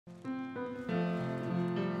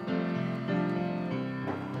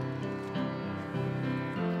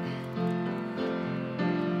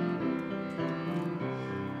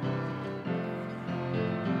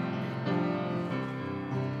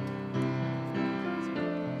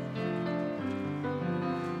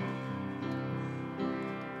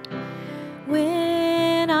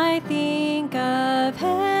of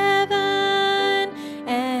heaven,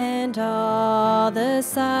 and all the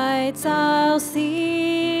sights I'll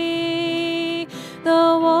see. The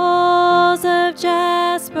walls of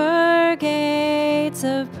jasper, gates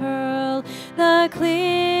of pearl, the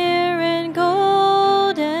clear and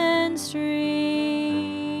golden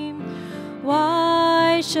stream.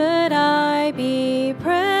 Why should I be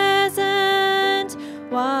present?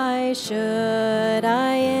 Why should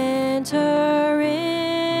I enter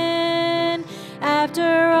in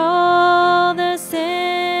after all the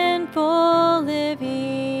sinful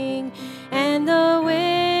living and the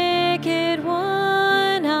wicked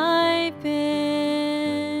one I've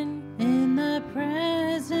been? In the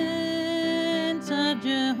presence of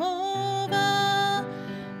Jehovah,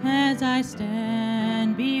 as I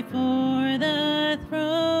stand before the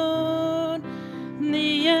throne,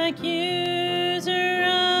 the accuser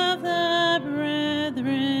of the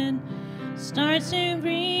brethren starts to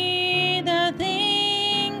read the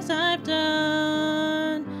things I've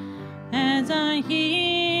done. As I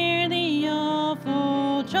hear the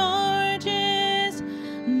awful charges,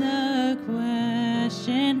 the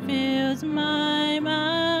question fills my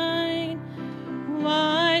mind: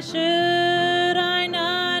 why should I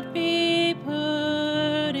not be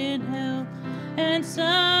put in hell and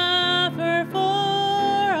suffer for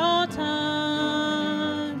all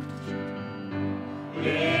time?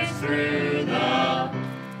 It's through the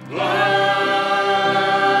blood.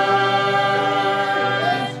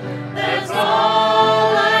 That's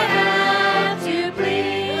all I have to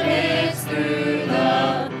plead. It's through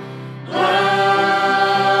the blood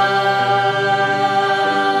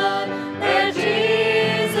that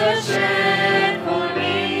Jesus shed for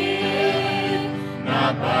me,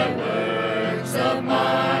 not by works of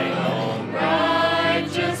my own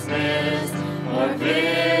righteousness or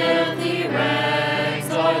filthy rags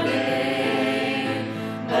are they,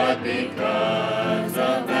 but because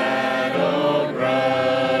of that old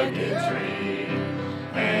rugged tree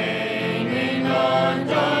hanging on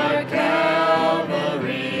dark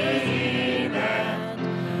Calvary. That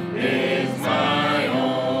is my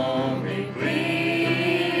only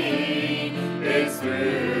plea. It's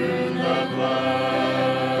through the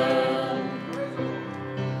blood.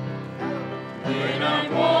 When I'm